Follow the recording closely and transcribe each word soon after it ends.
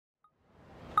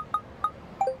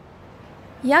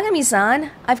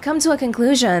Yagami-san, I've come to a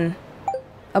conclusion.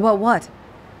 About what?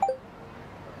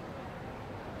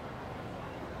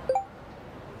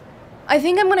 I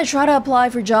think I'm gonna try to apply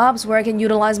for jobs where I can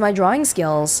utilize my drawing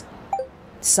skills.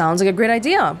 Sounds like a great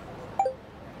idea.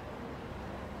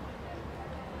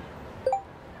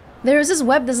 There's this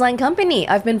web design company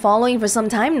I've been following for some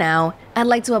time now. I'd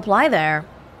like to apply there.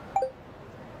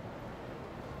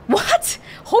 What?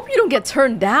 Hope you don't get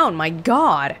turned down, my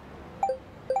god.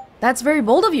 That's very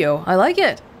bold of you. I like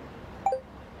it.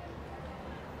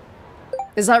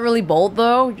 Is that really bold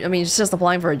though? I mean, it's just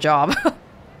applying for a job.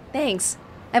 Thanks.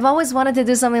 I've always wanted to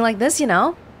do something like this, you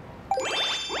know?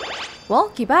 Well,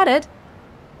 keep at it.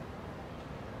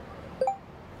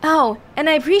 Oh, and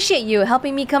I appreciate you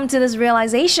helping me come to this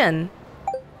realization.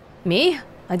 Me?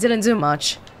 I didn't do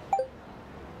much.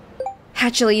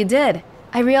 Actually, you did.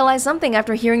 I realized something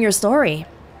after hearing your story.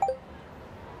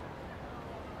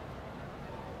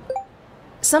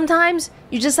 Sometimes,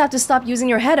 you just have to stop using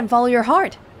your head and follow your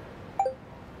heart.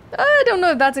 I don't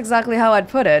know if that's exactly how I'd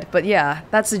put it, but yeah,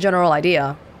 that's the general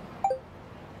idea.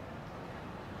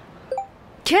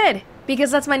 Good,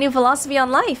 because that's my new philosophy on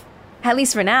life. At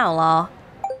least for now, lol.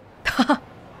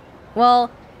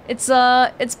 Well,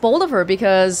 it's bold of her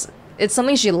because it's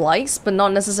something she likes, but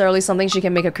not necessarily something she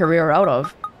can make a career out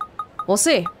of. We'll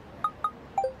see.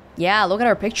 Yeah, look at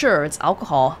her picture, it's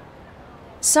alcohol.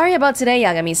 Sorry about today,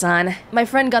 Yagami-san. My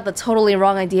friend got the totally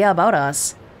wrong idea about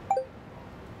us.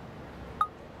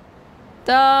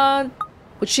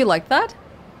 Would she like that?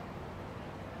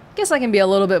 Guess I can be a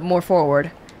little bit more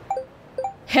forward.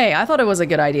 Hey, I thought it was a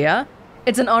good idea.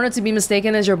 It's an honor to be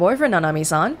mistaken as your boyfriend,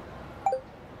 Nanami-san.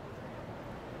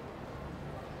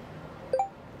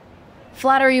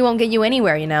 Flattery won't get you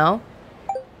anywhere, you know.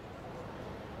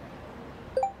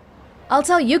 I'll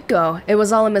tell Yuko it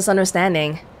was all a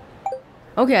misunderstanding.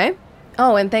 Okay.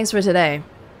 Oh, and thanks for today.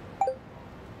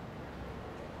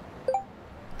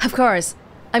 Of course.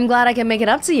 I'm glad I can make it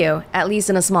up to you, at least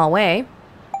in a small way.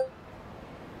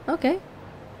 Okay.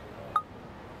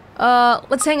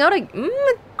 Let's hang out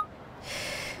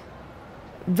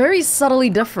very subtly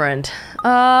different.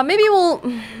 Maybe we'll...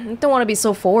 Don't want to be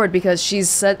so forward because she's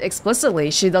said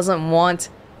explicitly she doesn't want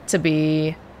to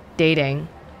be dating.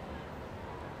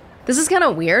 This is kind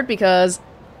of weird because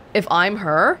if I'm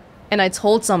her and I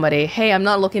told somebody, hey, I'm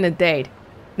not looking to date,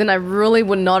 then I really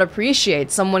would not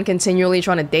appreciate someone continually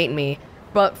trying to date me.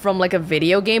 But from like a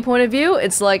video game point of view,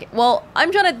 it's like, well,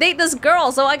 I'm trying to date this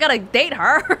girl, so I gotta date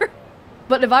her.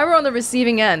 But if I were on the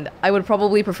receiving end, I would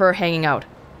probably prefer hanging out.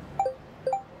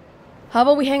 How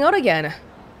about we hang out again?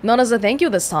 Not as a thank you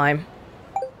this time.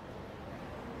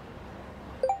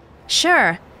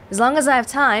 Sure. As long as I have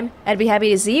time, I'd be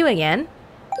happy to see you again.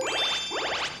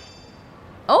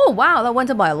 Oh, wow, that went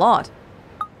up by a lot.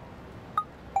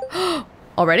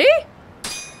 Already?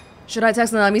 Should I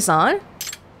text Nanami-san?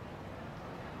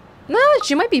 No,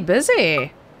 she might be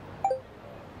busy.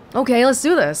 Okay, let's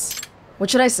do this. What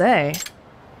should I say?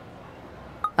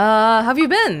 Have you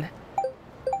been?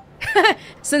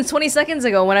 Since 20 seconds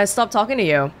ago when I stopped talking to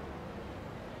you.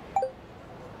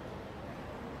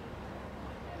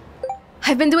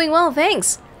 I've been doing well,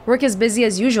 thanks. Work is busy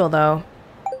as usual, though.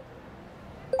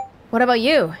 What about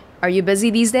you? Are you busy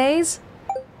these days?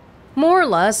 More or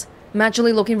less. I'm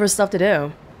actually looking for stuff to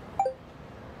do.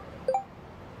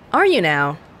 Are you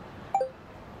now?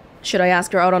 Should I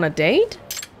ask her out on a date?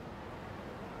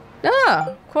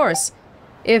 Ah, of course.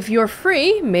 If you're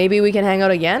free, maybe we can hang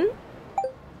out again?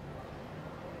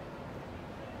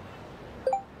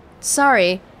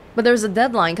 Sorry, but there's a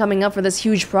deadline coming up for this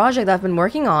huge project I've been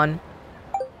working on.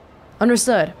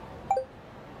 Understood.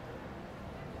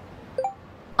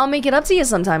 I'll make it up to you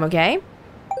sometime, okay?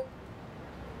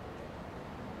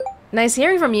 Nice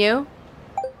hearing from you.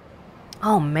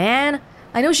 Oh man,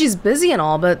 I know she's busy and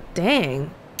all, but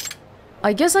dang.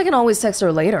 I guess I can always text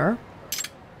her later.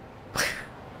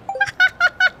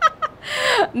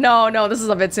 No, this is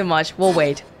a bit too much. We'll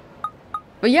wait.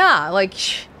 But yeah, like,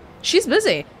 she's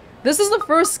busy. This is the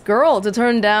first girl to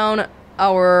turn down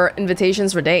our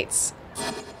invitations for dates.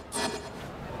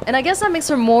 And I guess that makes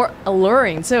her more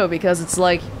alluring too, because it's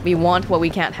like, we want what we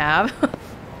can't have.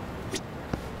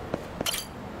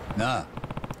 Nah.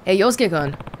 Hey,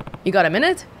 Yosuke-kun. You got a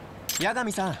minute?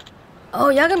 Yagami-san. Oh,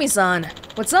 Yagami-san.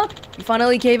 What's up? You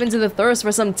finally cave into the thirst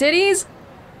for some titties?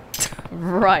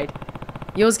 Right.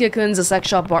 Yosuke-kun's a sex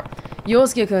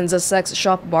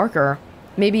shop barker.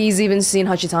 Maybe he's even seen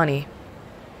Hachitani.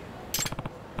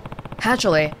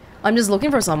 Actually, I'm just looking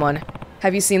for someone.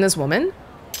 Have you seen this woman?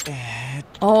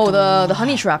 Oh, the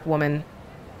honey trap woman.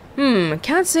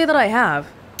 Can't say that I have.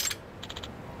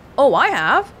 Oh, I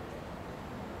have?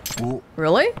 お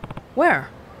Really? Where?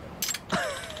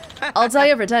 I'll tell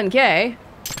you for 10K.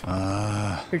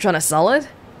 あ You're trying to sell it?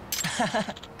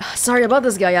 Sorry about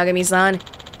this guy, Yagami-san.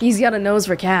 He's got a nose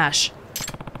for cash.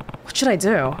 What should I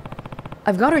do?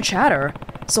 I've got her chatter,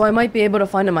 so I might be able to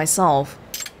find it myself.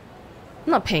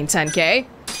 I'm not paying 10K.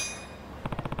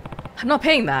 I'm not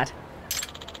paying that.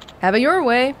 Have it your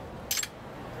way.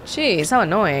 Jeez, how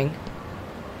annoying.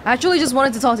 I actually just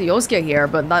wanted to talk to Yosuke here,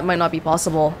 but that might not be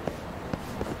possible.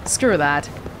 Screw that.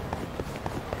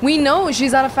 We know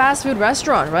she's at a fast food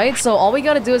restaurant, right? So all we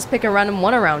gotta do is pick a random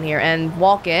one around here and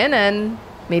walk in and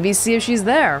maybe see if she's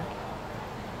there.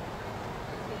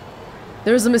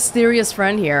 There's a mysterious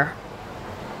friend here.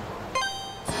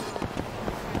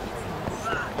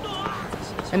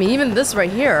 I mean, even this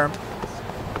right here.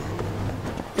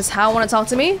 Does Hao want to talk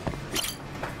to me?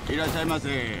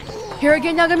 Here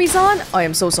again, Yagami-san? I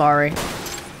am so sorry.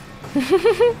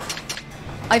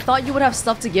 I thought you would have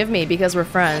stuff to give me because we're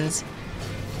friends.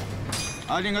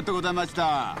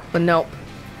 But nope.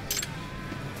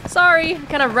 Sorry,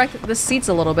 kind of wrecked the seats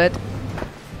a little bit.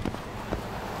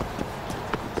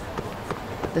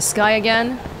 This guy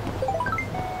again.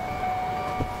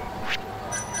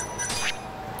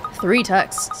 3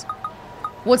 texts.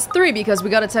 What's 3 because we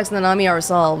gotta text Nanami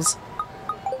ourselves.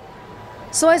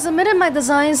 So I submitted my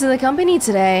designs to the company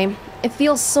today. It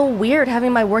feels so weird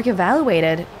having my work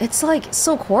evaluated. It's like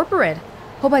so corporate.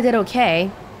 Hope I did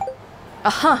okay.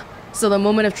 Aha! So the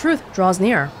moment of truth draws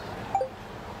near.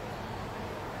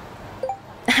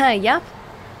 Yep.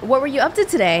 What were you up to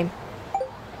today?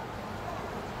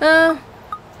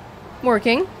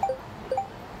 Working.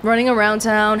 Running around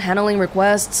town, handling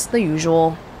requests, the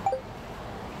usual.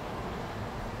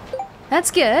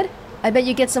 That's good. I bet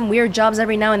you get some weird jobs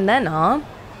every now and then, huh?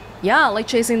 Yeah, like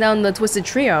chasing down the Twisted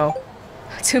Trio.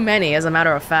 Too many, as a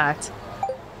matter of fact.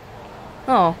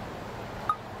 Oh.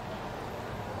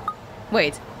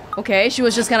 Wait. Okay, she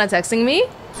was just kind of texting me?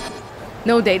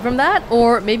 No date from that?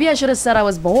 Or maybe I should have said I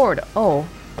was bored. Oh,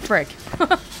 frick.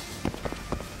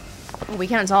 We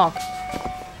can't talk.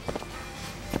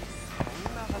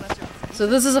 So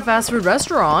this is a fast food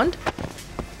restaurant.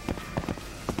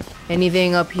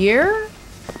 Anything up here?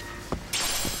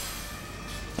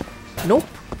 Nope.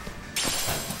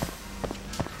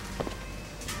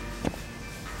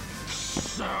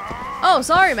 Oh,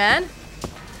 sorry, man.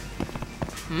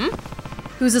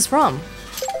 Who's this from?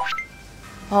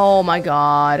 Oh my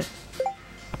god.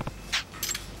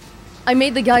 I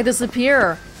made the guy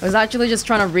disappear. I was actually just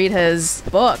trying to read his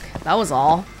book. That was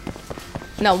all.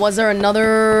 Now, was there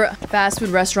another fast food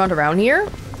restaurant around here?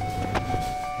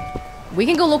 We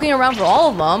can go looking around for all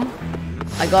of them.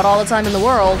 I got all the time in the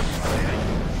world.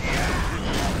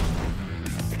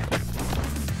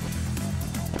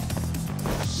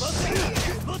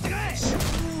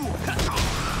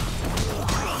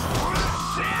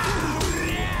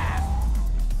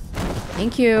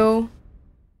 Thank you.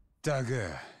 There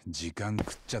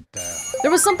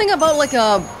was something about like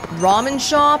a ramen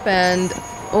shop and...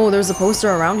 Oh, there's a poster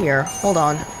around here. Hold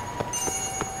on.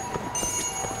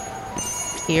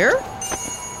 Here?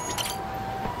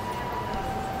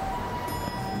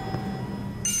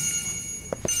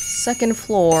 Second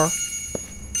floor.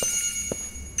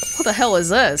 What the hell is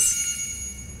this?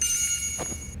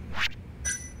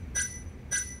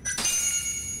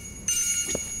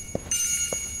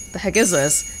 The heck is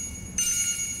this?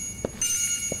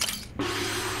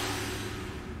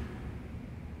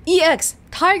 EX!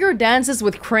 Tiger dances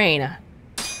with crane.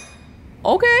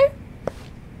 Okay.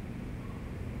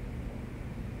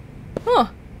 Huh.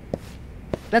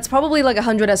 That's probably like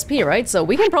 100 SP, right? So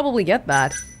we can probably get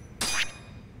that.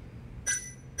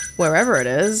 Wherever it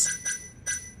is.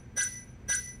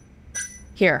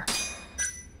 Here.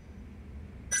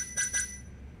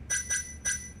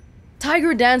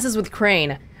 Tiger dances with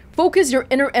crane. Focus your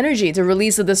inner energy to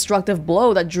release a destructive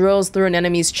blow that drills through an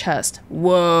enemy's chest.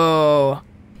 Whoa.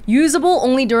 Usable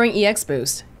only during EX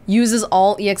boost. Uses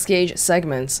all EX gauge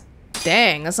segments.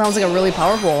 Dang, that sounds like a really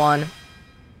powerful one.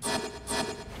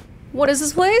 What is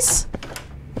this place?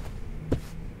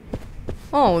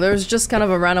 Oh, there's just kind of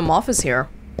a random office here.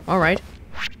 Alright.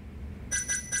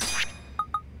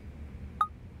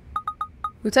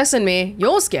 Who texted me?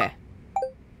 Yosuke!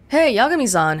 Hey,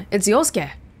 Yagami-san, it's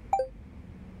Yosuke.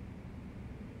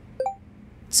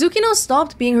 Tsukino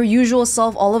stopped being her usual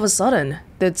self all of a sudden.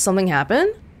 Did something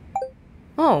happen?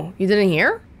 Oh, you didn't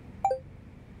hear?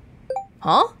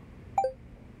 Huh?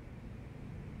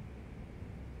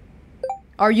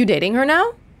 Are you dating her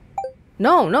now?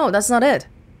 No, that's not it.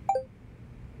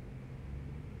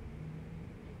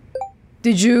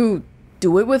 Did you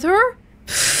do it with her?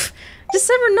 Just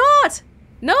say we're not!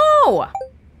 No!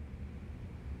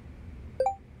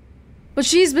 But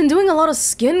she's been doing a lot of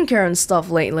skincare and stuff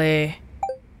lately.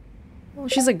 Well,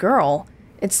 she's a girl.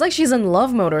 It's like she's in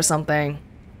love mode or something.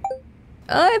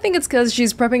 I think it's because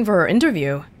she's prepping for her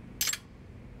interview.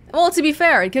 Well, to be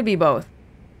fair, it could be both.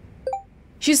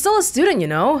 She's still a student, you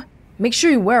know? Make sure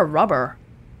you wear rubber.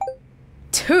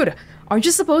 Dude, aren't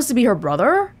you supposed to be her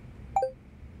brother?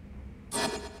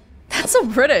 That's so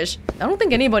British. I don't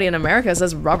think anybody in America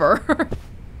says rubber.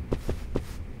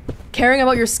 Caring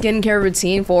about your skincare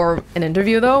routine for an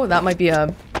interview, though, that might be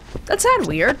a... That's sad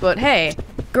weird, but hey,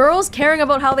 girls caring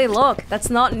about how they look, that's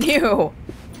not new.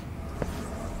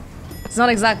 It's not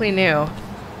exactly new.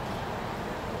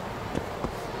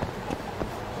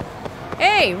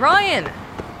 Hey, Ryan!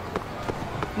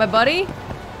 My buddy?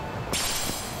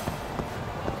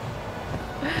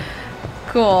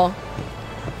 Cool.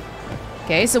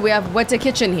 Okay, so we have Weta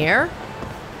Kitchen here.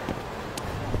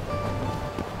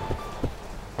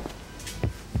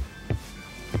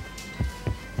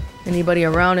 Anybody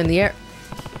around in the air?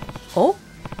 Oh?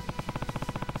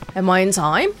 Am I in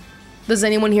time? Does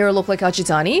anyone here look like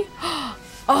Hachitani?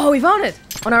 Oh, we found it!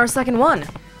 On our second one.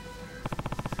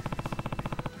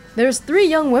 There's 3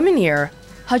 young women here.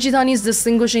 Hachitani's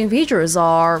distinguishing features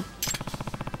are...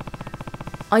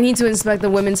 I need to inspect the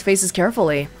women's faces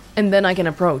carefully, and then I can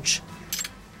approach.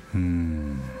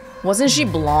 Wasn't she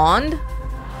blonde?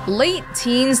 Late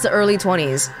teens to early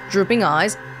 20s, drooping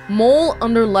eyes, mole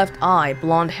under left eye,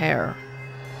 blonde hair.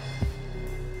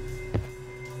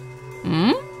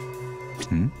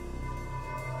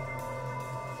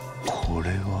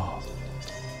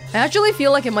 I actually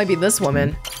feel like it might be this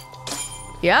woman.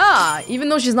 Yeah, even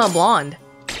though she's not blonde.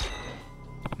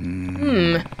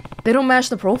 They don't match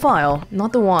the profile.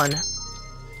 Not the one.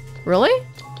 Really?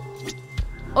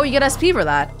 Oh, you get SP for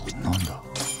that.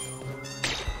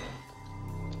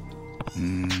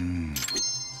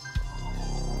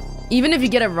 Even if you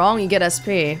get it wrong, you get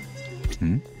SP.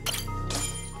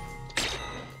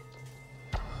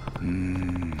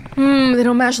 They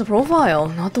don't match the profile.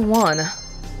 Not the one.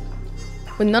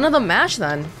 But none of them match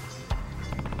then.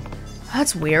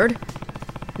 That's weird.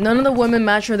 None of the women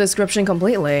match her description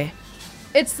completely.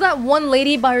 It's that one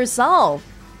lady by herself.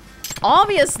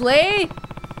 Obviously!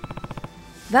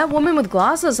 That woman with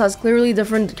glasses has clearly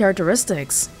different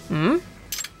characteristics. The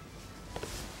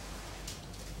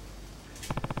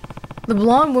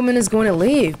blonde woman is going to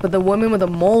leave, but the woman with a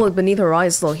mole beneath her eye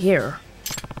is still here.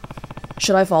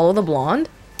 Should I follow the blonde?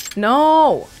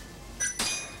 No!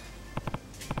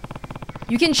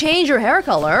 You can change your hair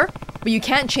color, but you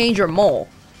can't change your mole.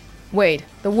 Wait,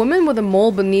 the woman with a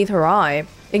mole beneath her eye,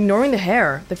 ignoring the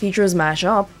hair, the features match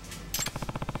up.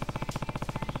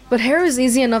 But hair is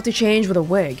easy enough to change with a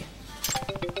wig.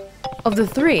 Of the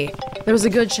 3, there's a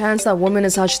good chance that woman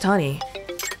is Hachitani.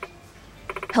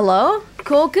 Hello?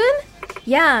 Kokun?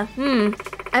 Yeah,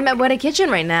 I'm at Weta Kitchen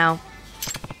right now.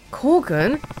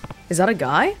 Kokun? Is that a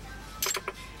guy?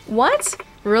 What?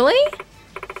 Really?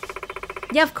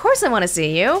 Yeah, of course I want to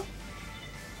see you.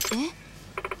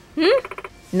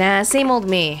 Nah, same old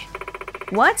me.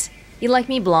 What? You like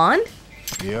me blonde?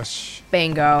 Yes.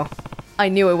 Bingo. I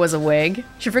knew it was a wig.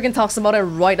 She freaking talks about it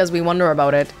right as we wonder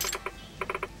about it.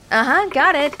 Uh-huh,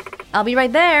 got it. I'll be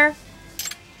right there.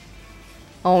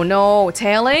 Oh no,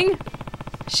 tailing?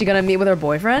 She gonna meet with her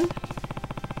boyfriend?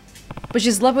 But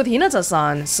she slept with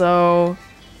Hinata-san, so...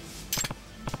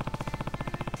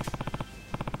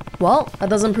 Well, that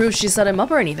doesn't prove she set him up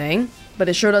or anything, but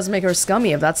it sure does make her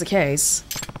scummy if that's the case.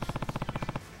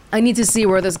 I need to see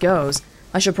where this goes.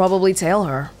 I should probably tail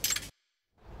her.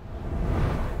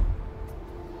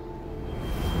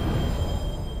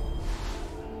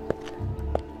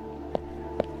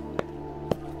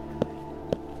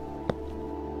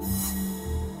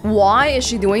 Why is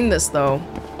she doing this though?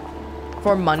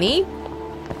 For money?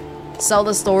 Sell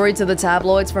the story to the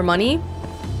tabloids for money?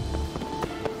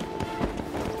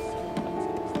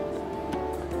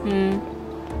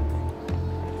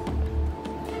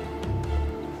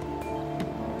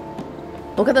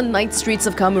 Look at the night streets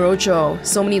of Kamurocho.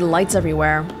 So many lights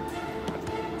everywhere.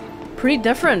 Pretty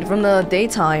different from the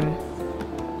daytime.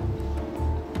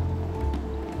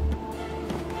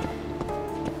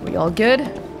 We all good?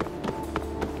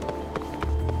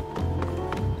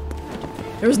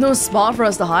 There's no spot for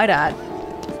us to hide at.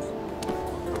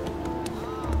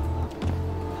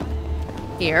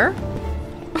 Here?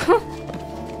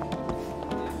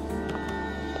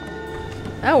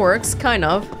 That works, kind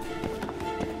of.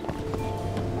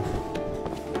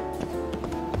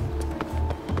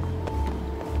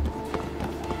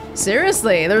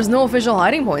 Seriously, there's no official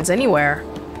hiding points anywhere.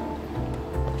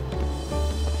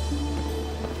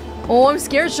 Oh, I'm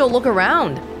scared she'll look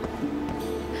around.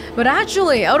 But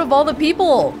actually, out of all the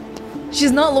people,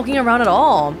 she's not looking around at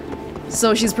all.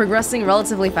 So she's progressing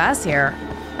relatively fast here.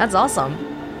 That's awesome.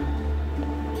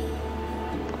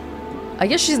 I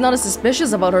guess she's not as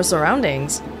suspicious about her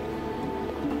surroundings.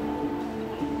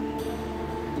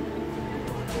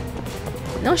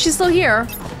 No, she's still here.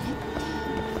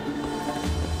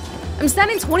 I'm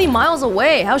standing 20 miles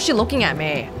away. How's she looking at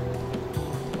me?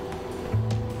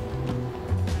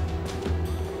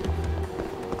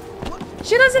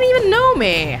 She doesn't even know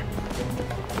me.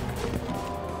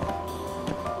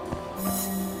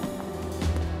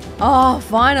 Oh,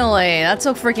 finally. That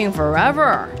took freaking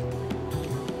forever.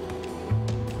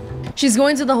 She's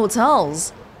going to the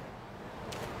hotels.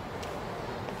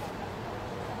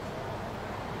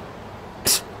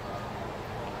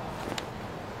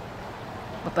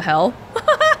 What the hell?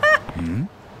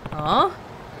 Huh?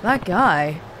 That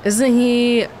guy. Isn't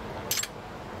he...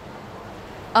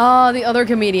 the other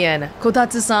comedian.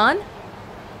 Kotatsu-san?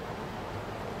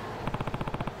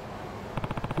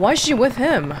 Why is she with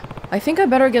him? I think I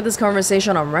better get this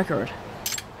conversation on record.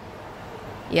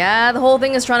 Yeah, the whole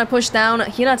thing is trying to push down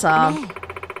Hinata.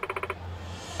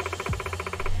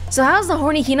 So how's the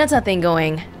horny Hinata thing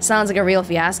going? Sounds like a real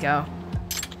fiasco.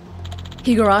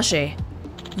 Higurashi.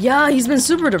 Yeah, he's been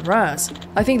super depressed.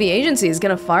 I think the agency is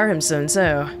gonna fire him soon,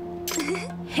 too.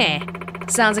 Heh.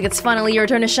 Sounds like it's finally your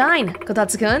turn to shine,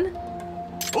 Kotatsu-kun.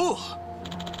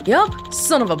 Yup,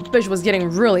 son of a bitch was getting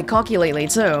really cocky lately,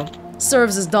 too.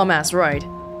 Serves his dumbass right.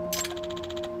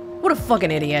 What a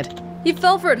fucking idiot. He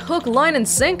fell for it hook, line, and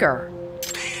sinker.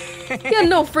 He had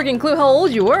no freaking clue how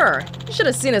old you were. You should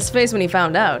have seen his face when he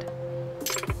found out.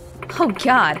 Oh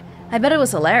god, I bet it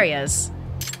was hilarious.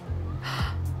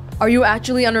 Are you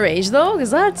actually underage though?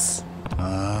 Cause that's...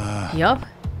 Yup,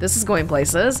 this is going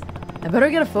places. I better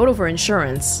get a photo for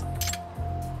insurance.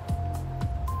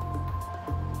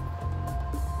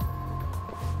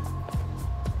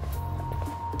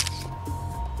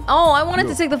 Oh, I wanted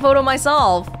to take the photo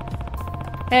myself.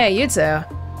 Hey, you two.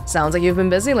 Sounds like you've been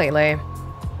busy lately.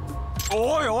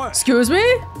 Excuse me?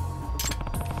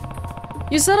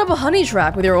 You set up a honey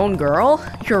trap with your own girl?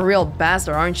 You're a real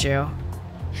bastard, aren't you?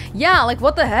 Yeah, like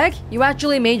what the heck? You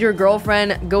actually made your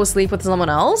girlfriend go sleep with someone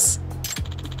else?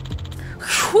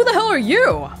 Who the hell are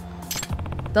you?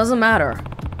 Doesn't matter.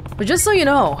 But just so you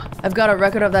know, I've got a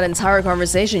record of that entire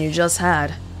conversation you just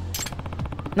had.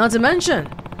 Not to mention,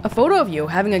 a photo of you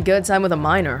having a good time with a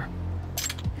minor.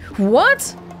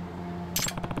 What?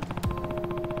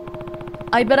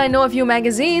 I bet I know a few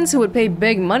magazines who would pay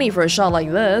big money for a shot like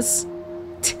this.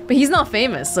 But he's not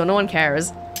famous, so no one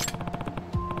cares.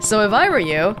 So if I were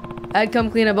you, I'd come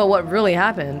clean about what really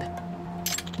happened.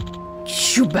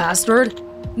 You bastard!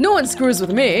 No one screws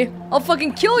with me! I'll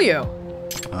fucking kill you!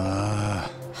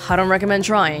 I don't recommend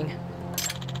trying.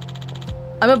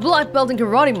 I'm a black belt in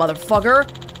karate, motherfucker!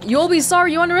 You'll be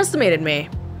sorry you underestimated me.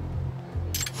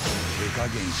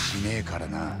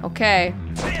 Okay.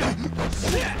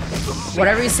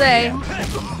 Whatever you say.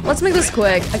 Let's make this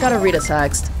quick. I gotta read a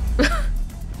text.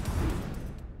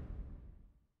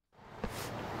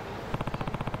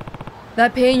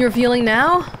 That pain you're feeling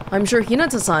now? I'm sure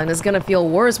Hinata-san is gonna feel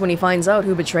worse when he finds out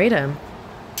who betrayed him.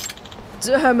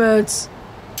 Damn it.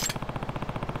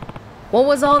 What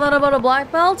was all that about a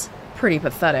black belt? Pretty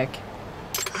pathetic.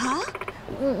 Huh?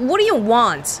 What do you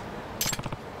want?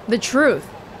 The truth.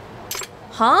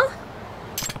 Huh?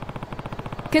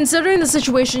 Considering the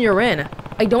situation you're in,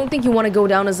 I don't think you want to go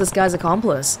down as this guy's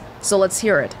accomplice. So let's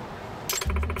hear it.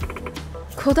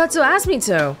 Kotatsu asked me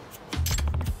to.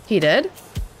 He did?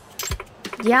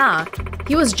 Yeah,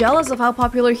 he was jealous of how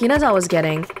popular Hinata was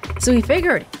getting, so he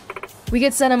figured we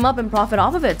could set him up and profit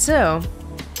off of it too.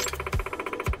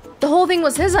 The whole thing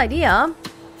was his idea.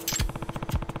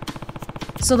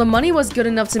 So the money was good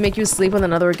enough to make you sleep with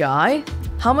another guy?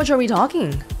 How much are we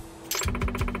talking?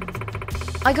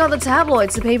 I got the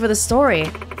tabloids to pay for the story,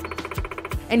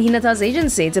 and Hinata's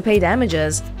agency to pay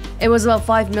damages. It was about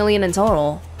 5 million in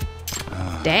total.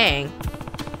 Dang.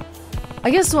 I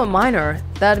guess to a minor,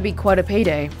 that'd be quite a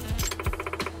payday.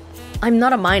 I'm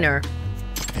not a minor.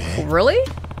 Really?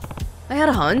 I had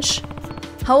a hunch.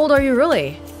 How old are you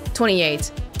really?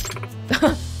 28.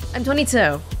 I'm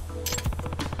 22.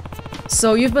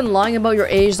 So you've been lying about your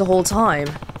age the whole time.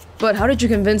 But how did you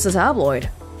convince the tabloid?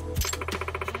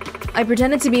 I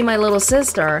pretended to be my little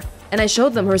sister, and I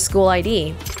showed them her school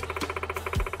ID.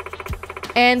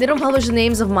 And they don't publish the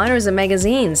names of minors in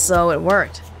magazines, so it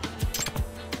worked.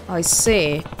 I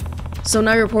see. So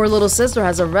now your poor little sister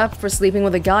has a rep for sleeping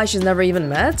with a guy she's never even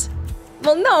met?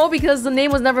 Well, no, because the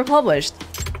name was never published.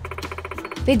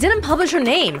 They didn't publish her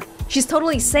name. She's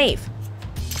totally safe.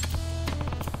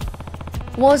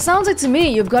 Well, it sounds like to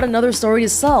me you've got another story to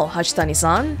sell,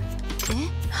 Hachitani-san.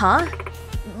 Huh?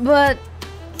 But...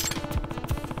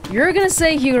 You're gonna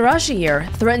say Higurashi here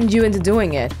threatened you into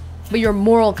doing it, but your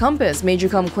moral compass made you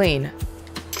come clean.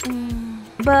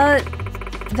 But...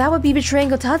 that would be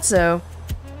betraying Gotatsu.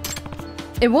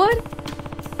 It would?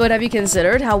 But have you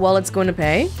considered how well it's going to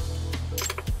pay?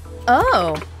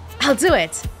 Oh, I'll do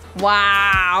it.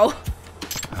 Wow.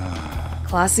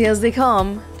 Classy as they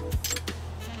come.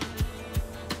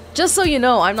 Just so you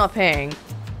know, I'm not paying.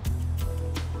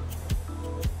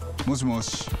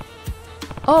 Moshi.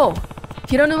 Oh,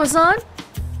 Hironuma-san?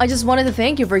 I just wanted to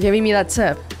thank you for giving me that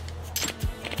tip.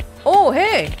 Oh,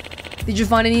 hey! Did you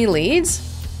find any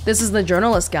leads? This is the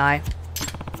journalist guy.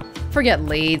 Forget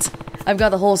leads. I've got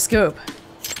the whole scoop.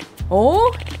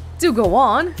 Oh? Do go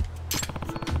on.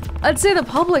 I'd say the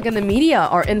public and the media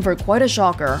are in for quite a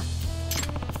shocker.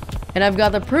 And I've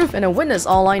got the proof and a witness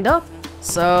all lined up.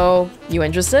 So, you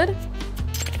interested?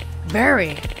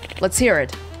 Very. Let's hear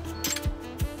it.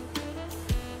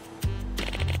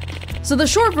 So the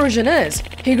short version is,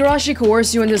 Higurashi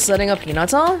coerced you into setting up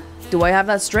Hinata? Do I have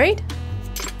that straight?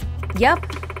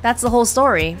 Yep, that's the whole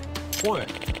story. What?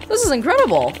 This is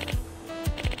incredible!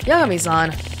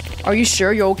 Yagami-san, are you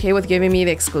sure you're okay with giving me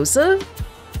the exclusive?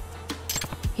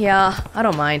 Yeah, I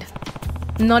don't mind.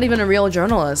 I'm not even a real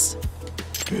journalist.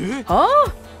 Huh?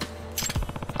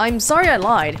 I'm sorry I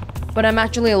lied, but I'm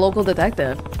actually a local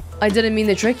detective. I didn't mean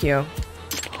to trick you.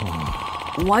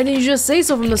 Why didn't you just say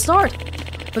so from the start?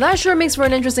 But that sure makes for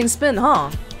an interesting spin, huh?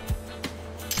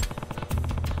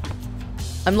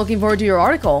 I'm looking forward to your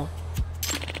article.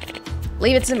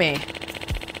 Leave it to me.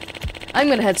 I'm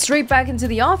gonna head straight back into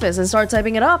the office and start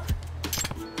typing it up.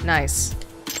 Nice.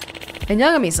 And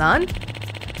Yagami-san,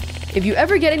 if you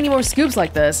ever get any more scoops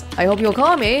like this, I hope you'll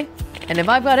call me. And if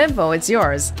I've got info, it's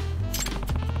yours.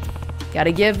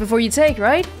 Gotta give before you take,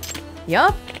 right?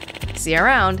 Yup. See you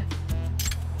around.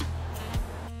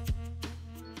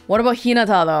 What about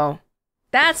Hinata, though?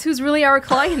 That's who's really our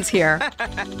client here.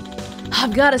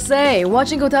 I've gotta say,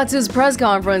 watching Kotatsu's press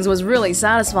conference was really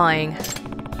satisfying.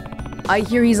 I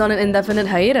hear he's on an indefinite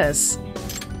hiatus.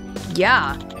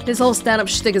 Yeah, his whole stand-up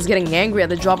shtick is getting angry at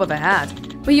the drop of a hat,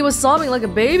 but he was sobbing like a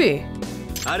baby.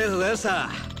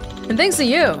 And thanks to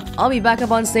you, I'll be back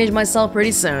up on stage myself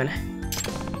pretty soon.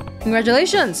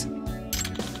 Congratulations!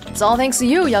 It's all thanks to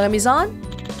you, Yagami-san.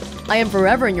 I am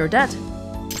forever in your debt.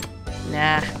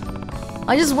 Nah,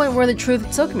 I just went where the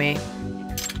truth took me.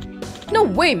 No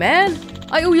way, man!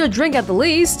 I owe you a drink at the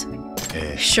least.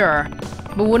 Sure,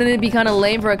 but wouldn't it be kinda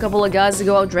lame for a couple of guys to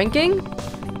go out drinking?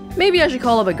 Maybe I should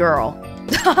call up a girl.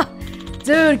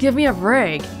 Dude, give me a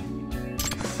break.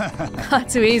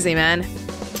 Too easy, man.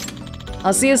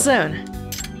 I'll see you soon.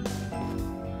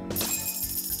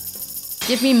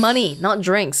 Give me money, not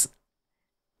drinks.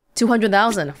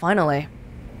 200,000, finally.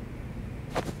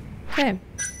 Okay.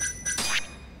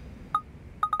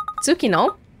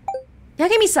 Tsukino?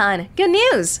 Yagami-san, good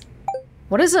news!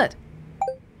 What is it?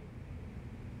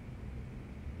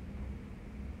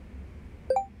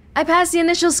 I passed the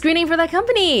initial screening for that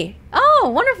company!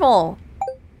 Oh, wonderful!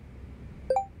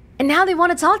 And now they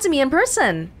want to talk to me in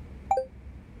person!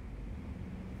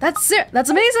 That's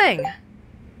amazing!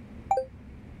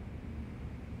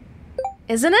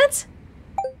 Isn't it?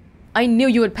 I knew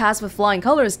you would pass with flying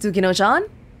colors, Tsukino-chan.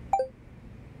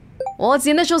 Well, it's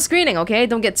the initial screening, okay?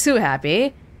 Don't get too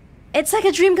happy. It's like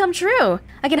a dream come true.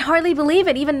 I can hardly believe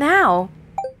it even now.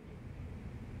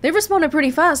 They responded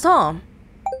pretty fast, huh?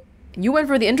 You went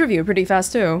for the interview pretty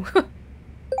fast too.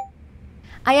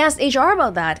 I asked HR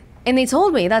about that, and they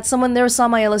told me that someone there saw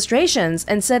my illustrations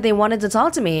and said they wanted to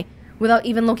talk to me without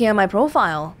even looking at my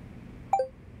profile.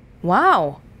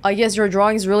 Wow, I guess your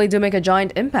drawings really do make a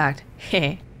giant impact.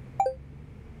 Heh.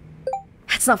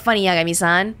 That's not funny,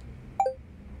 Yagami-san.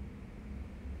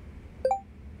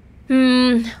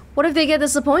 What if they get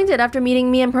disappointed after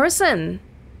meeting me in person?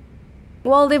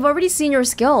 Well, they've already seen your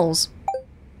skills.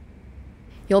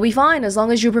 You'll be fine as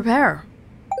long as you prepare.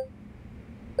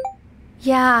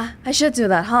 Yeah, I should do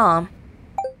that, huh?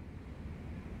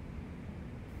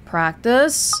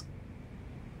 Practice?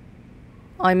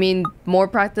 I mean, more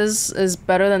practice is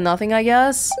better than nothing, I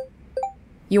guess.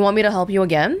 You want me to help you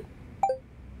again?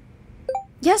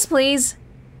 Yes, please.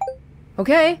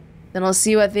 Okay, then I'll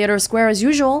see you at Theater Square as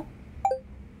usual.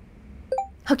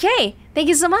 Okay, thank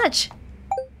you so much.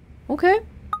 Okay.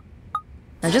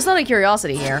 Now, just out of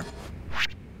curiosity here.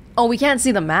 Oh, we can't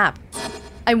see the map.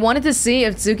 I wanted to see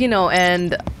if Tsukino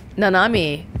and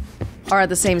Nanami are at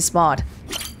the same spot.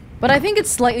 But I think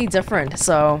it's slightly different,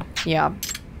 so yeah.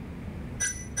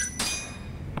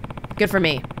 Good for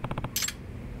me.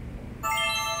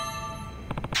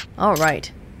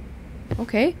 Alright.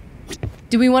 Okay.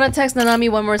 Do we want to text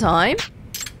Nanami one more time?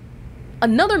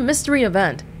 Another mystery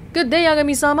event. Good day,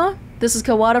 Yagami-sama. This is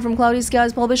Kawada from Cloudy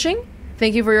Skies Publishing.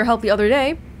 Thank you for your help the other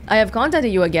day. I have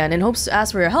contacted you again in hopes to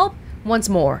ask for your help once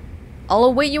more. I'll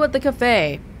await you at the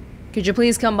cafe. Could you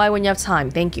please come by when you have time?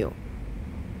 Thank you.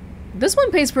 This one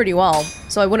pays pretty well,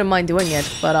 so I wouldn't mind doing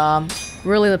it, but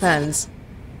really depends.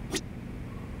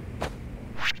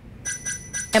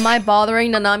 Am I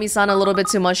bothering Nanami-san a little bit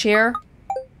too much here?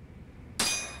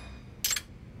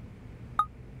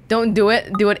 Don't do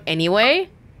it. Do it anyway?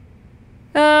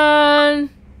 The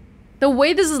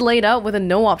way this is laid out with a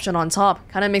no option on top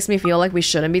kind of makes me feel like we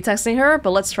shouldn't be texting her,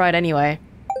 but let's try it anyway.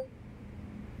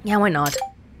 Yeah, why not?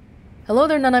 Hello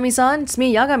there, Nanami-san. It's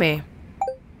me, Yagami.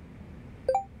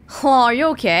 Oh, are you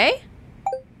okay?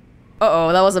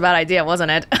 Uh-oh, that was a bad idea,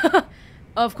 wasn't it?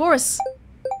 Of course.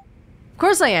 Of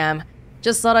course I am.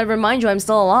 Just thought I'd remind you I'm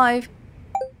still alive.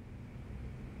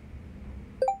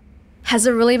 Has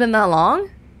it really been that long?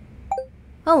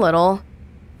 A little.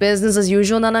 Business as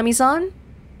usual, Nanami-san?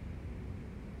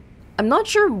 I'm not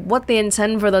sure what they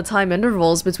intend for the time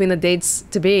intervals between the dates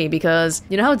to be, because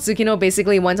you know how Tsukino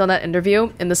basically went on that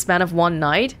interview in the span of one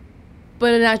night?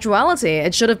 But in actuality,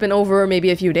 it should have been over maybe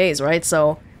a few days, right?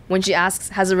 So when she asks,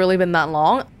 has it really been that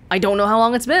long? I don't know how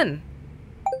long it's been.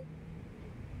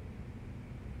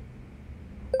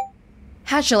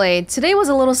 Actually, today was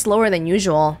a little slower than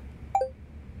usual.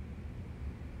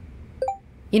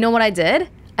 You know what I did?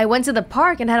 I went to the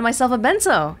park and had myself a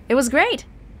bento. It was great.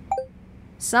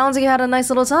 Sounds like you had a nice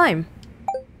little time.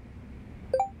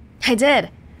 I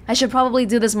did. I should probably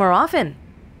do this more often.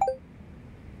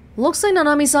 Looks like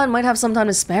Nanami-san might have some time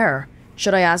to spare.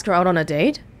 Should I ask her out on a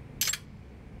date?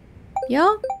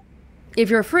 Yeah? If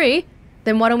you're free,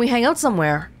 then why don't we hang out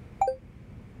somewhere?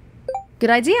 Good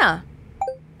idea.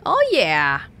 Oh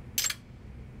yeah.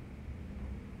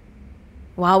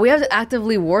 Wow, we have to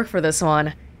actively work for this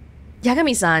one.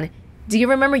 Yagami-san, do you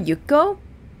remember Yuko?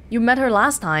 You met her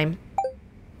last time.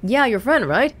 Yeah, your friend,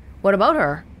 right? What about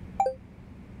her?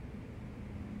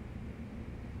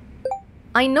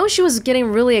 I know she was getting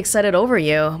really excited over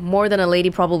you, more than a lady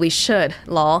probably should,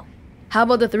 lol. How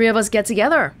about the three of us get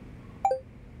together?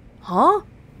 Huh?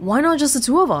 Why not just the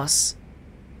two of us?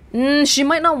 She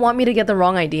might not want me to get the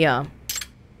wrong idea.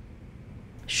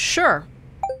 Sure.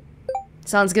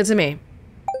 Sounds good to me.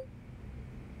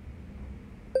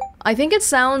 I think it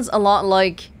sounds a lot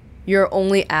like you're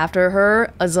only after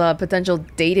her as a potential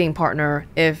dating partner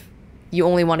if you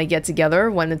only want to get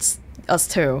together when it's us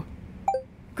two.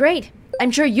 Great.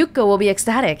 I'm sure Yuko will be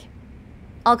ecstatic.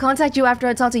 I'll contact you after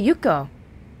I talk to Yuko.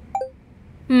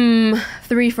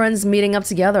 Three friends meeting up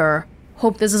together.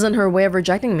 Hope this isn't her way of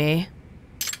rejecting me.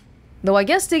 Though I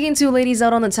guess taking two ladies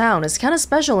out on the town is kind of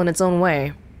special in its own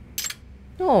way.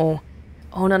 Oh,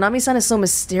 Nanami-san is so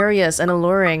mysterious and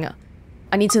alluring.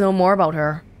 I need to know more about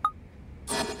her.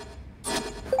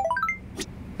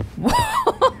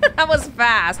 That was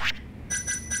fast.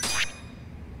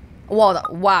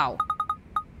 Wow.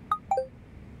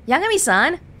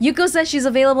 Yagami-san, Yuko says she's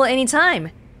available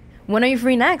anytime. When are you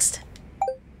free next?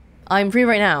 I'm free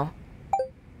right now.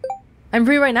 I'm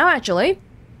free right now, actually.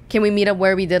 Can we meet up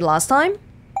where we did last time?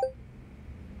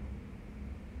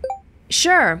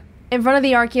 Sure. In front of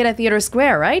the arcade at Theater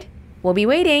Square, right? We'll be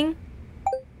waiting.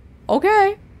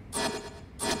 Okay.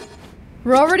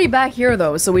 We're already back here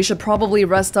though, so we should probably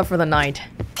rest up for the night.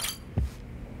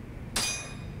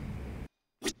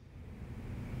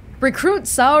 Recruit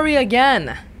Saori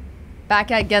again.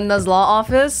 Back at Genda's law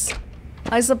office,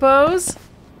 I suppose?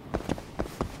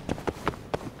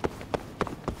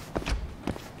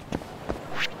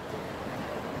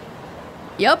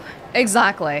 Yep,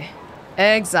 exactly.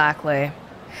 Exactly.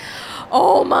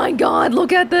 Oh my god,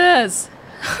 look at this!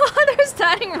 They're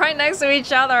standing right next to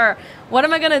each other. What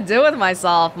am I gonna do with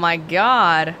myself? My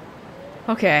god.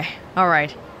 Okay,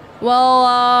 alright.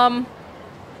 Well,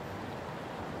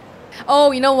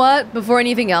 oh, you know what? Before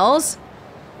anything else,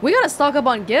 we gotta stock up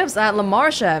on gifts at La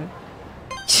Marche.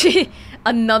 Gee,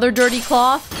 another dirty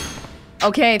cloth?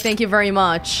 Okay, thank you very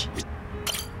much.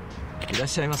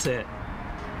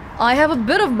 I have a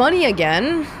bit of money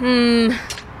again.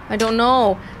 I don't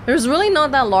know. There's really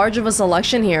not that large of a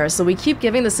selection here, so we keep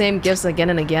giving the same gifts again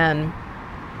and again.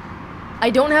 I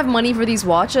don't have money for these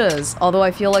watches, although I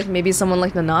feel like maybe someone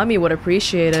like Nanami would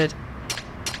appreciate it.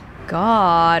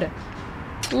 God.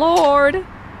 Lord.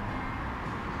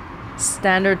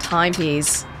 Standard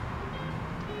timepiece.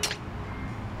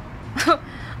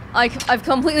 I've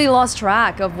completely lost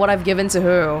track of what I've given to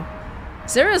who.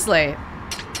 Seriously.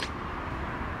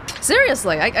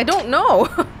 Seriously, I don't know.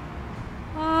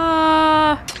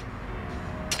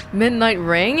 Midnight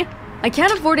ring? I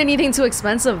can't afford anything too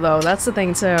expensive though, that's the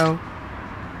thing too.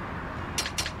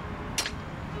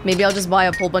 Maybe I'll just buy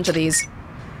a whole bunch of these.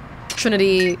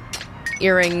 Trinity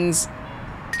earrings.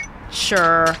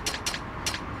 Sure.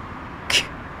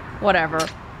 Whatever.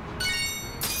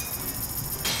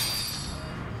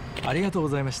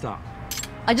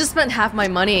 I just spent half my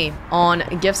money on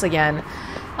gifts again.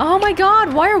 Oh my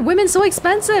god, why are women so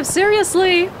expensive?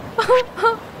 Seriously?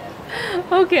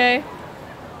 Okay.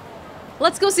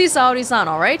 Let's go see Saori-san,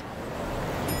 alright?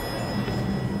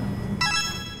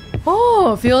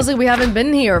 Oh, feels like we haven't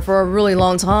been here for a really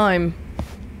long time.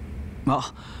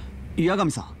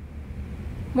 Yagami-san.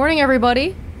 Morning,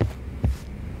 everybody.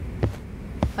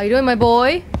 How you doing, my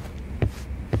boy?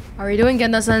 How are you doing,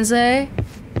 Genda-sensei?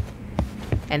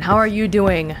 And how are you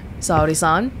doing,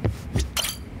 Saori-san?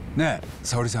 ねえ、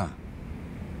沙織さん。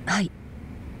はい。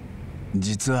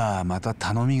実はまた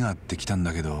頼みがあってきたん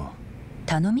だけど。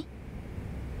頼み？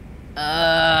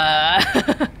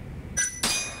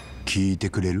聞いて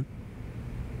くれる？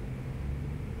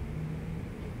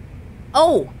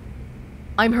 Oh!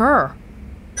 I'm her.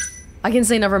 I can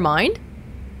say never mind?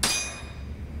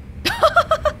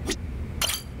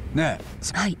 ね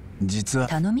え、はい。実は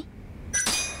頼み？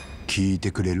聞い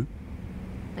てくれる？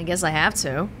 I guess I have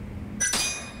to.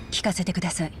 聞かせてくだ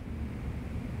さい。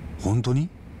本当に？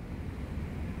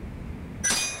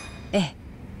ええ。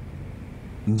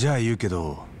じゃあ言うけ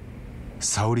ど、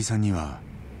沙織さんには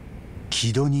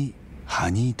木戸にハ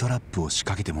ニートラップを仕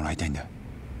掛けてもらいたいんだ。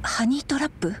ハニートラッ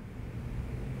プ？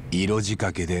色仕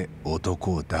掛けで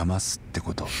男を騙すって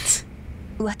こと。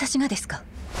私がですか？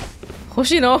欲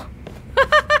しいの？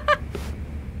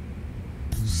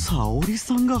沙織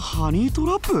さんがハニート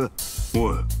ラップ？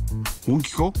おい、本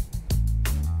気か？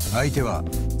相手は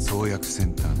創薬セ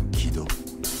ンターの木戸。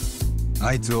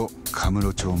あいつをカム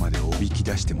ロ町までおびき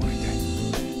出してもらいた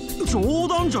い。冗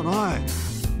談じゃない。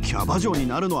キャバ嬢に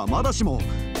なるのはまだしも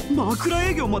枕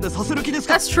営業までさせる気です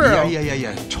か？ That's true. い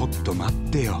や、ちょっと待っ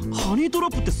てよ。ハニートラ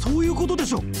ップってそういうことで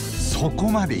しょ。そこ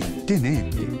まで言ってね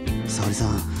え。沙織さ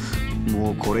ん、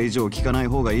もうこれ以上聞かない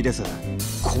方がいいです。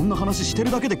こんな話して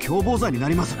るだけで共謀罪にな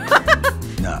ります。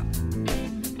なあ、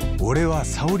俺は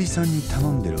沙織さんに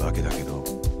頼んでるわけだけど、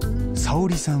沙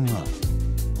織さんは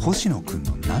星野くん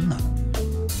の何なの？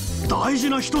大事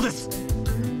な人です。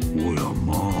おや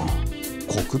まあ、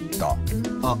告った？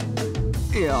あ、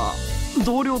いや、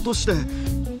同僚として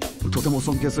とても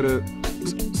尊敬する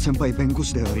先輩弁護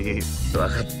士であり。分か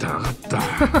った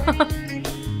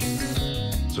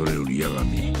それより八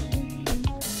神、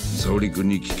沙織君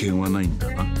に危険はないんだ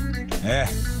な。え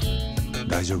え、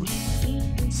大丈夫。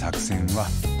作戦は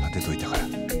立てといたか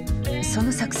ら。そ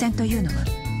の作戦というのは？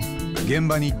現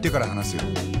場に行ってから話すよ。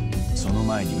その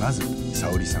前にまず沙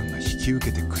織さんが引き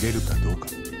受けてくれるかどうか。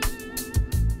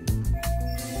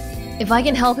If I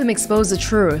can help him expose the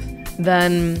truth,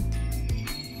 then...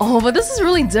 Oh, but this is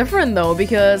really different though,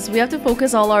 because we have to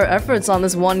focus all our efforts on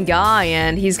this one guy,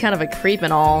 and he's kind of a creep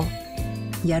and all.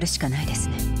 やるしかないです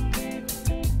ね。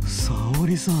沙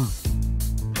織さん。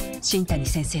新谷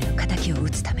先生の仇を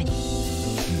討つために。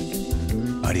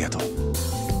ありがとう。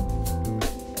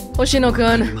星野く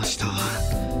ん。ました。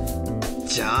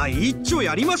じゃあ一丁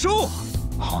やりましょう。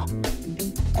は？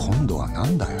今度はな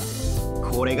んだよ。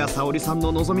これが沙織さん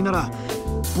の望みなら、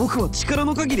僕は力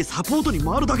の限りサポートに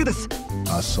回るだけです。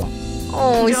あ、そう。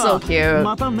Oh, he's じゃ so あ cute.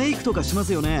 またメイクとかしま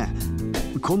すよね。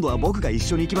今度は僕が一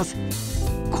緒に行きます。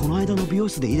この間の美容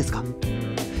室でいいですか？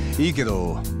いいけ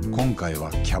ど、今回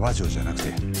はキャバ嬢じゃなく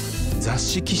て雑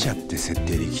誌記者って設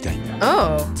定で行きたいん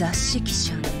だ。Oh. 雑誌記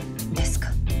者ですか？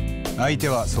相手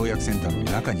は創薬センター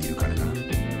の中にいるからな。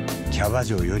キャバ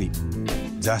嬢より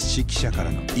雑誌記者か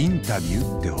らのインタビュ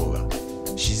ーって方が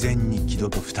自然に木戸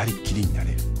と二人っきりにな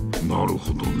れる。なる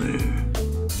ほどね。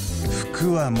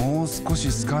服はもう少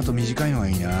しスカート短いのが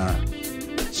いいな。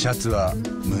シャツは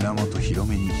胸元広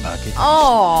めに開けて。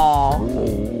Oh.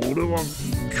 俺は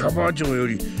キャバ嬢よ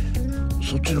り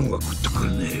そっちの方が食ってく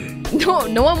るね。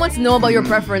No one wants to know about your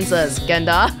preferences,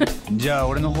 Genda. じゃあ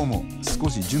俺の方も少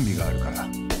し準備があるから、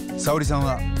沙織さん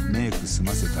はメイク済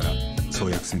ませたら創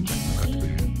薬センターに向かってく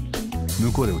れる。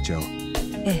向こうでお茶を。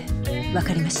ええ、わ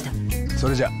かりました。そ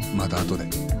れじゃまた後で。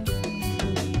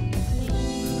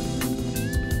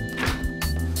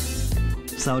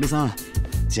沙織さん、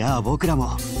じゃあ僕ら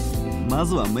もま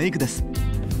ずはメイクです。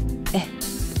ええ。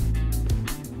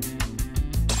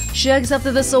She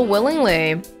accepted this so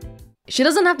willingly. She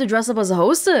doesn't have to dress up as a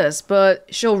hostess, but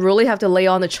she'll really have to lay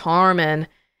on the charm and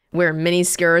wear mini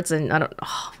skirts and I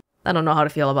don't know how to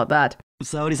feel about that.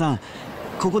 沙織さん、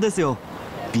ここですよ。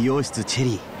美容室チェ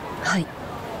リー。はい。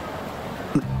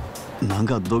なん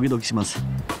かドキドキします。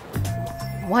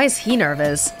Why is he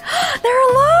nervous? They're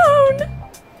alone!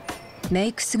 メ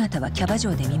イク姿はキャバ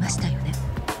嬢で見ましたよね。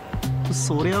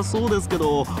そりゃそうですけ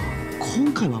ど、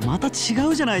今回はまた違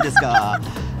うじゃないですか。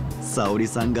沙織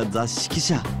さんが雑誌記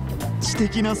者、知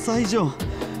的な才女、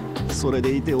それ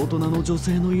でいて大人の女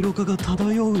性の色気が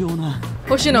漂うような。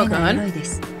星野くん。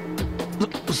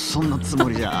そんなつも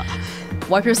りじゃ。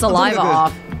Wipe your saliva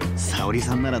off. 沙織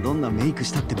さんならどんなメイク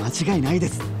したって間違いないで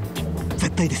す。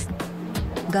絶対です。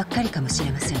がっかりかもし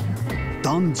れませんよ。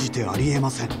断じてありえ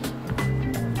ません。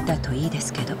だといいで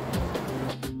すけど。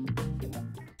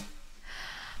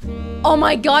Oh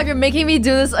my god, you're making me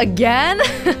do this again?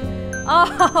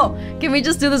 Oh, can we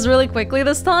just do this really quickly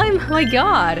this time? Oh my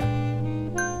god.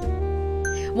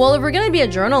 Well, if we're gonna be a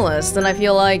journalist, then I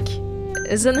feel like,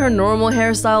 isn't her normal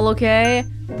hairstyle okay?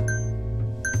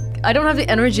 I don't have the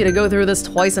energy to go through this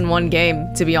twice in one game,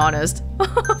 to be honest.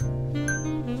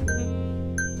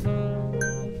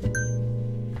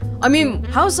 I mean,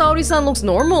 how Saori-san looks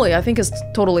normally, I think is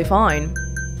totally fine.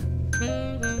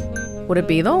 Would it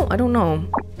be though? I don't know.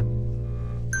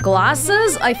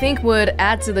 Glasses, I think, would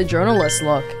add to the journalist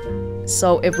look.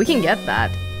 So if we can get that.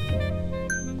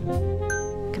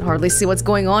 Can hardly see what's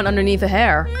going on underneath the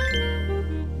hair.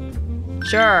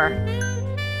 Sure.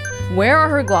 Where are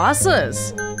her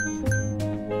glasses?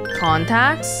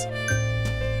 Contacts?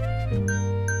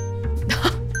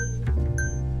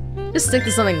 Just stick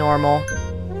to something normal.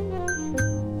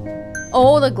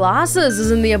 Oh, the glasses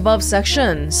is in the above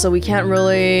section, so we can't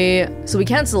really... So we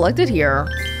can't select it here.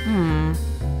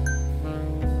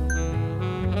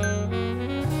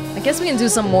 I guess we can do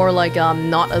some more like,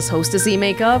 not as hostessy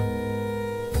makeup.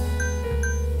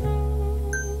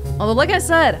 Although, like I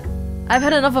said, I've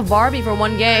had enough of Barbie for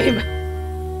one game.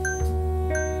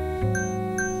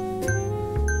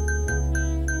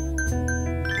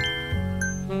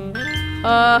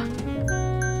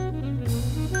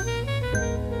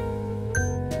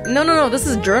 No, this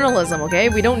is journalism, okay?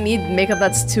 We don't need makeup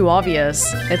that's too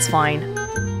obvious. It's fine.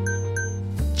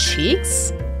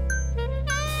 Cheeks?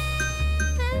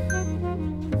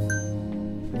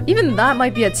 Even that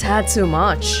might be a tad too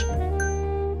much.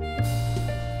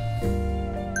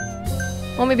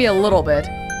 Well, maybe a little bit.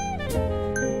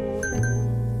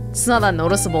 It's not that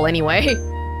noticeable anyway.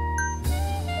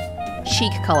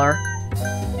 Cheek color.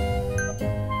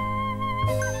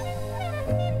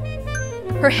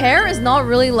 Her hair is not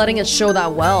really letting it show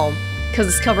that well, because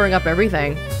it's covering up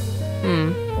everything.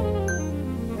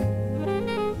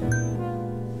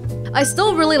 I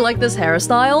still really like this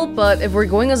hairstyle, but if we're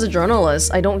going as a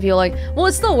journalist, I don't feel like... Well,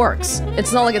 it still works.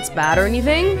 It's not like it's bad or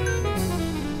anything.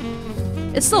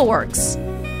 It still works.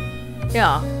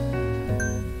 Yeah.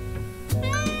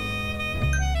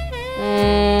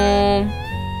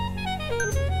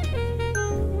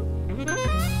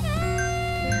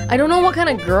 I don't know what kind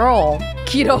of girl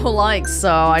Keto likes, so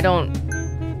I don't...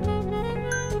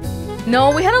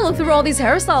 No, we had to look through all these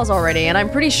hairstyles already, and I'm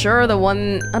pretty sure the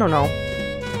one... I don't know.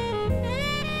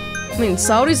 I mean,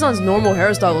 Saori-san's normal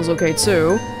hairstyle is okay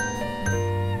too.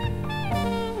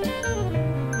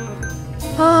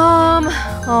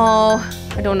 Oh,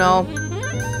 I don't know.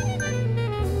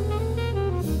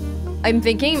 I'm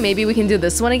thinking maybe we can do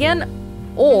this one again,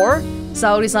 or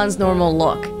Saori-san's normal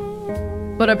look.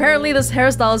 But apparently this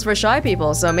hairstyle is for shy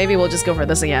people, so maybe we'll just go for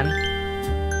this again.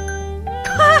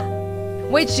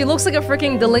 Wait, she looks like a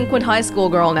freaking delinquent high school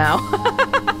girl now.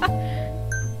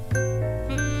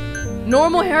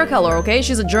 Normal hair color, okay?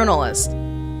 She's a journalist.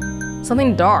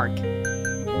 Something dark.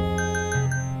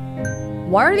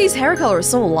 Why are these hair colors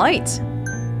so light?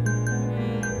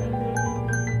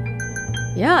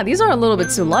 Yeah, these are a little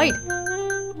bit too light.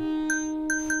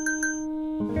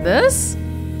 This?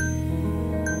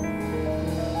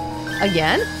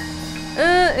 Again?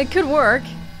 It could work.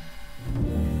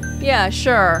 Yeah,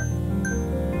 sure.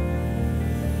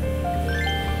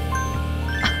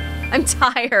 I'm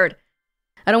tired.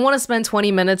 I don't want to spend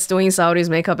 20 minutes doing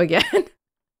Saori's makeup again.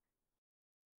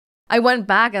 I went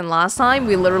back and last time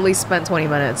we literally spent 20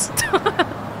 minutes.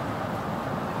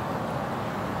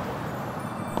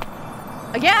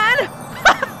 Again?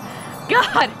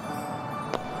 God!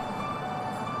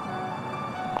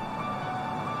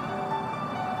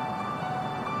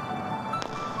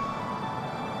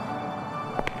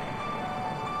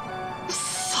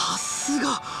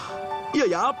 Saga!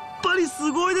 やっぱり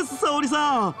すごいです、沙織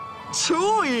さん。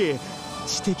超いい。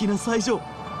知的な才女。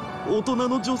大人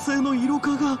の女性の色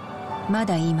気が。ま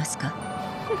だ言いますか？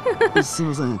すみ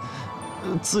ません。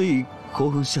つい興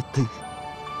奮しちゃって。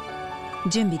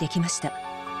準備できました。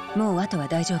もうあとは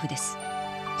大丈夫です。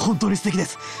本当に素敵で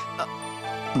す。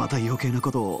また余計な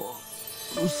ことを。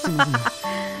すみませ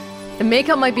ん。The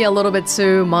makeup might be a little bit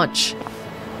too much.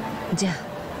 じゃあ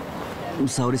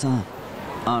沙織さん、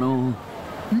あ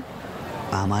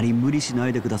まり無理しな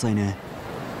いでくださいね。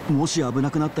もし危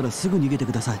なくなったらすぐ逃げて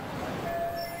ください。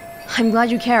I'm glad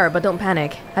you care, but don't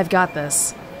panic. I've got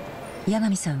this. 八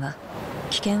神さんは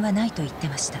危険はないと言って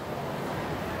ました。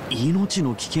命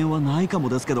の危険はないかも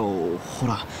ですけど、ほ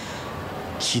ら、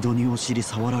気取にお尻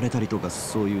触られたりとか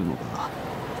そういうのが。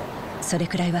それ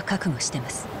くらいは覚悟してま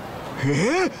す。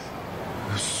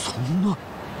そんな。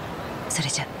それ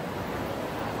じゃ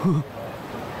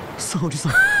沙織さ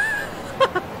ん。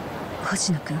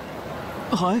星野くん、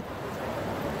はい。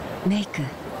メイク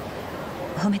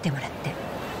褒めてもらって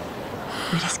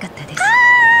嬉しかったです。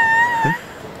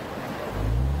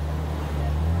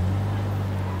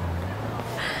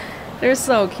They're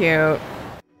so cute.